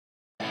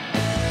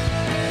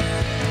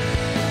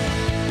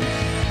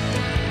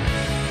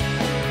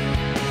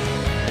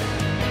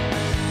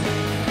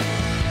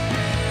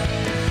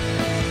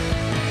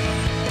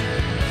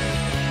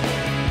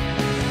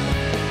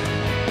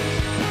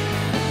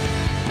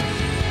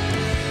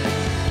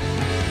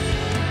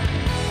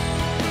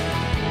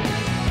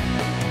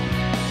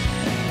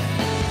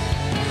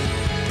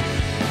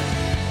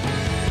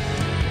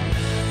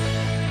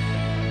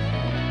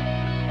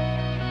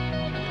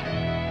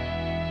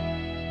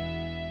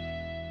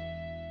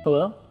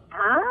Hello?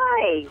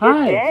 Hi.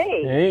 Hi. Good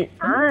day. Hey.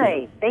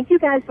 Hi. Thank you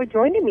guys for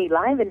joining me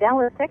live in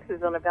Dallas,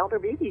 Texas on the Valder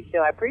Beebe show.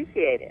 I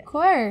appreciate it. Of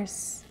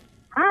course.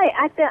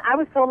 Hi. I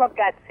was told I've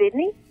got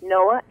Sydney,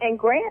 Noah, and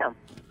Graham.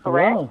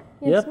 Correct? Hello.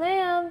 Yes, Yep.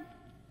 ma'am.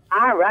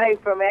 All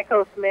right, from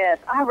EchoSmith.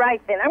 All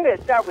right, then. I'm going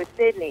to start with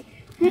Sydney.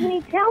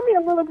 Sydney, tell me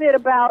a little bit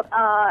about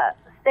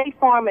State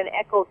Farm and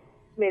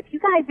EchoSmith. You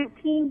guys have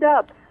teamed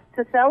up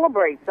to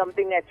celebrate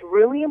something that's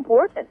really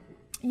important.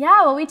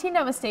 Yeah, well, we teamed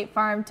up with State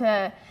Farm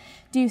to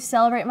do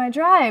Celebrate My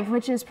Drive,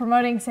 which is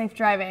promoting safe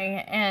driving.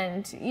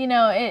 And, you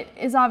know, it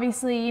is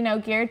obviously, you know,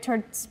 geared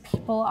towards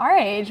people our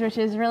age, which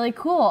is really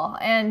cool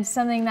and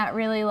something that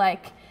really,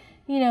 like,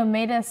 you know,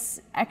 made us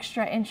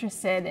extra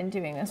interested in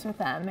doing this with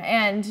them.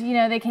 And, you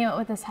know, they came up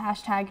with this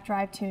hashtag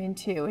Drive 2 and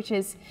 2, which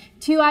is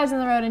 2 eyes on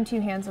the road and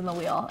 2 hands on the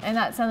wheel. And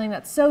that's something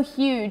that's so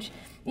huge,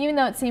 even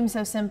though it seems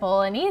so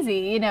simple and easy,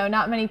 you know,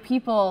 not many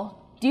people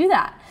do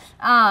that.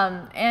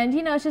 And,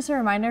 you know, it's just a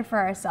reminder for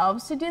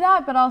ourselves to do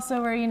that, but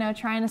also we're, you know,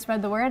 trying to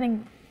spread the word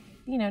and,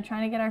 you know,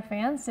 trying to get our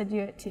fans to do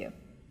it too.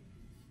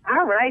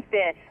 All right,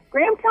 then.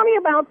 Graham, tell me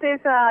about this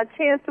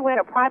chance to win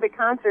a private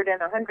concert and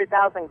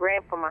 $100,000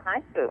 grant from a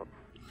high school.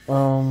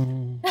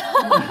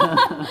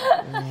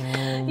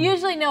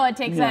 Usually Noah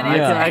takes that I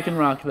answer. can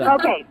rock that.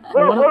 Okay,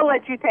 we'll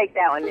let you take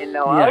that one then,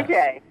 Noah. Yes.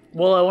 Okay.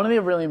 Well, one of the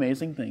really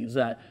amazing things is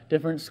that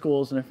different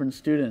schools and different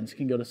students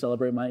can go to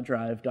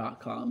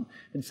celebratemydrive.com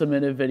and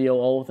submit a video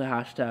all with a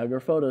hashtag or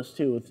photos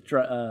too with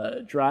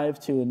Drive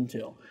 2 and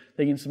 2.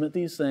 They can submit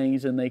these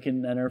things and they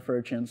can enter for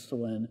a chance to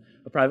win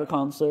a private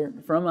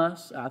concert from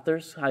us at their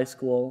high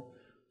school,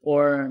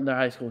 or their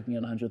high school can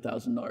get a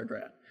 $100,000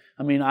 grant.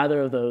 I mean,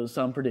 either of those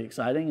sound pretty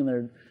exciting,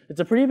 and it's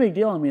a pretty big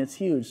deal. I mean, it's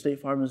huge.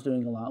 State Farm is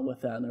doing a lot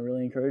with that, and they're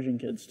really encouraging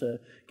kids to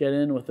get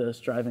in with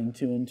this Driving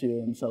 2 and 2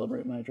 and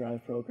Celebrate My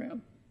Drive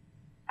program.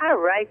 All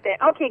right, then.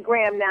 Okay,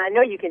 Graham, now I know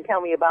you can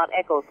tell me about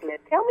EchoSmith.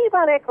 Tell me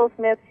about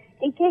EchoSmith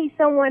in case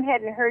someone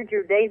hadn't heard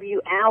your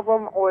debut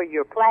album or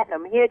your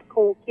platinum hit,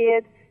 Cool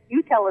Kids.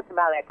 You tell us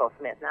about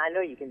EchoSmith. Now, I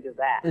know you can do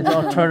that. It's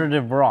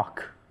alternative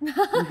rock.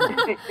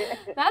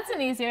 That's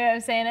an easy way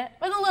of saying it,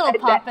 with a little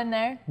pop in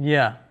there.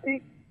 Yeah.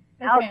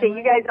 Okay,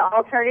 you guys are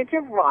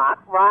alternative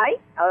rock, right?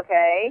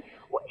 Okay.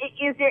 Well,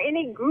 is there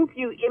any group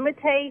you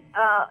imitate,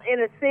 in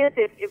a sense,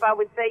 if I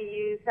would say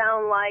you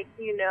sound like,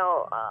 you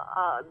know,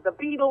 the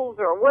Beatles,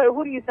 or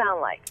who do you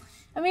sound like?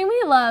 I mean,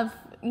 we love,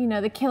 you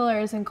know, the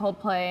Killers and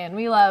Coldplay, and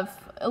we love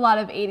a lot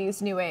of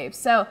 80s new wave.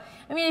 So,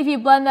 I mean, if you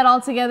blend that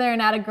all together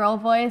and add a girl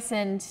voice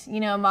and, you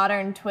know, a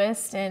modern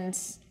twist and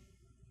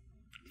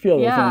A few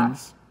other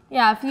things.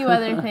 Yeah, a few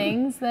other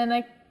things, then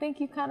I think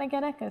you kind of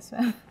get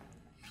EchoSmith.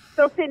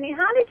 So, Sydney,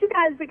 how did you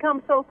guys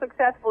become so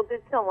successful?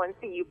 Did someone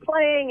see you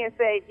playing and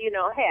say, you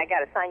know, hey, I got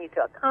to sign you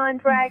to a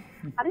contract?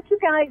 How did you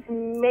guys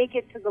make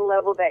it to the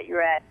level that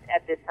you're at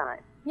this time?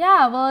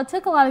 Yeah, well, it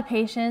took a lot of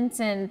patience,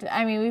 and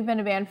I mean, we've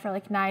been a band for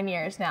like 9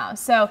 years now.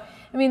 So,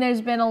 I mean,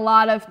 there's been a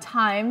lot of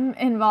time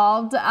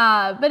involved,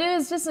 but it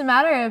was just a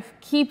matter of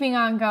keeping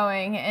on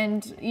going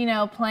and, you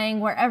know, playing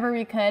wherever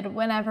we could,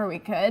 whenever we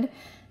could.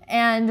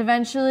 And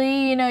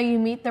eventually, you know, you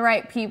meet the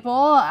right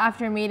people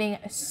after meeting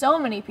so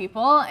many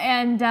people.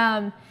 And,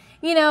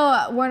 you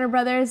know, Warner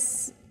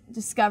Brothers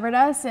discovered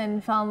us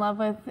and fell in love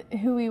with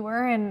who we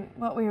were and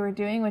what we were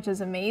doing, which is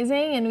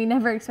amazing. And we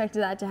never expected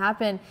that to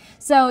happen.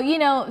 So, you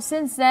know,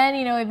 since then,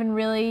 you know, we've been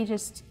really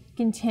just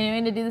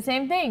continuing to do the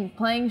same thing,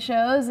 playing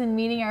shows and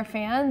meeting our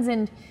fans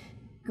and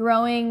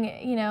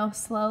growing, you know,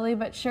 slowly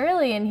but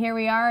surely. And here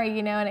we are,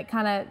 you know, and it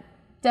kind of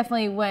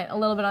definitely went a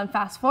little bit on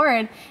fast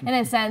forward in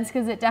a sense,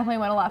 because it definitely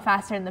went a lot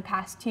faster in the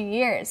past 2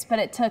 years, but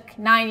it took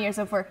 9 years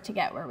of work to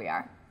get where we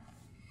are.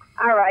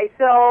 All right,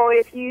 so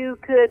if you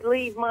could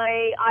leave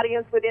my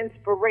audience with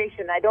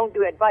inspiration, I don't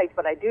do advice,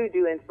 but I do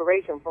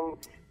inspiration from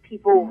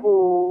people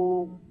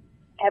who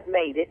have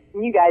made it,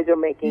 and you guys are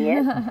making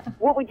it.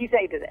 What would you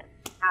say to them?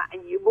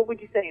 What would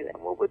you say to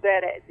them? What would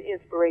that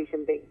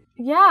inspiration be?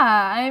 Yeah,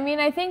 I mean,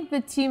 I think the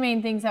two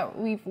main things that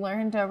we've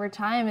learned over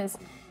time is,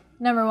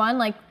 number one,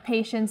 like,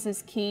 patience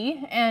is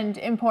key and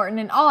important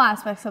in all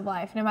aspects of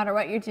life, no matter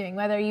what you're doing,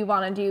 whether you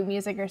want to do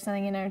music or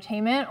something in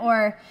entertainment,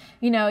 or,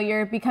 you know,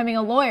 you're becoming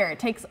a lawyer. It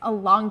takes a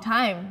long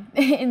time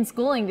in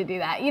schooling to do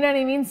that. You know what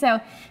I mean? So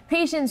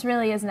patience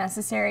really is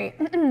necessary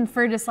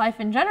for just life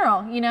in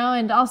general, you know,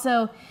 and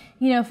also,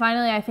 you know,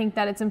 finally, I think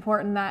that it's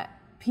important that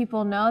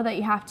people know that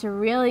you have to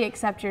really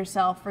accept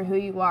yourself for who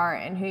you are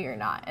and who you're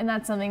not. And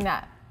that's something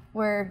that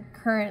we're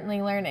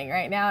currently learning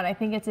right now, and I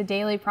think it's a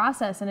daily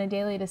process and a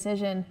daily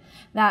decision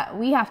that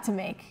we have to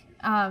make,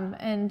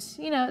 and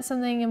you know, it's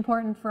something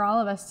important for all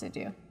of us to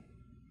do.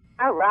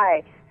 All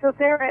right, so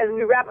Sarah, as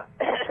we wrap up,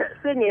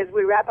 Sydney, as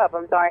we wrap up,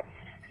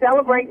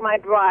 Celebrate My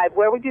Drive.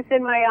 Where would you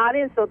send my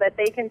audience so that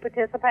they can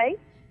participate?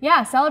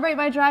 Yeah,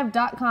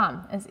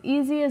 celebratemydrive.com. As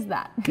easy as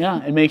that.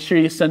 Yeah, and make sure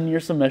you send your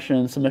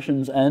submissions.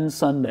 Submissions end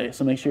Sunday,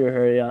 so make sure you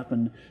hurry up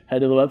and head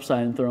to the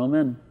website and throw them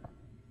in.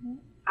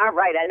 All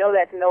right, I know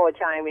that's Noah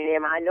chiming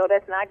in. I know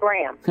that's not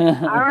Graham.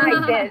 All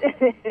right,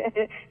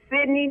 then.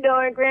 Sydney,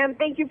 Nora, and Graham,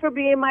 thank you for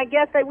being my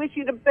guest. I wish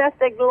you the best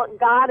that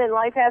God and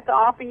life has to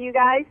offer you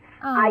guys.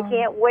 I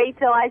can't wait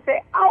till I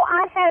say, oh,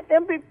 I had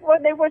them before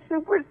they were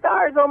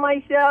superstars on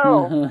my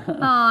show.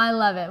 Oh, I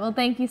love it. Well,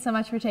 thank you so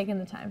much for taking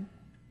the time.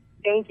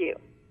 Thank you.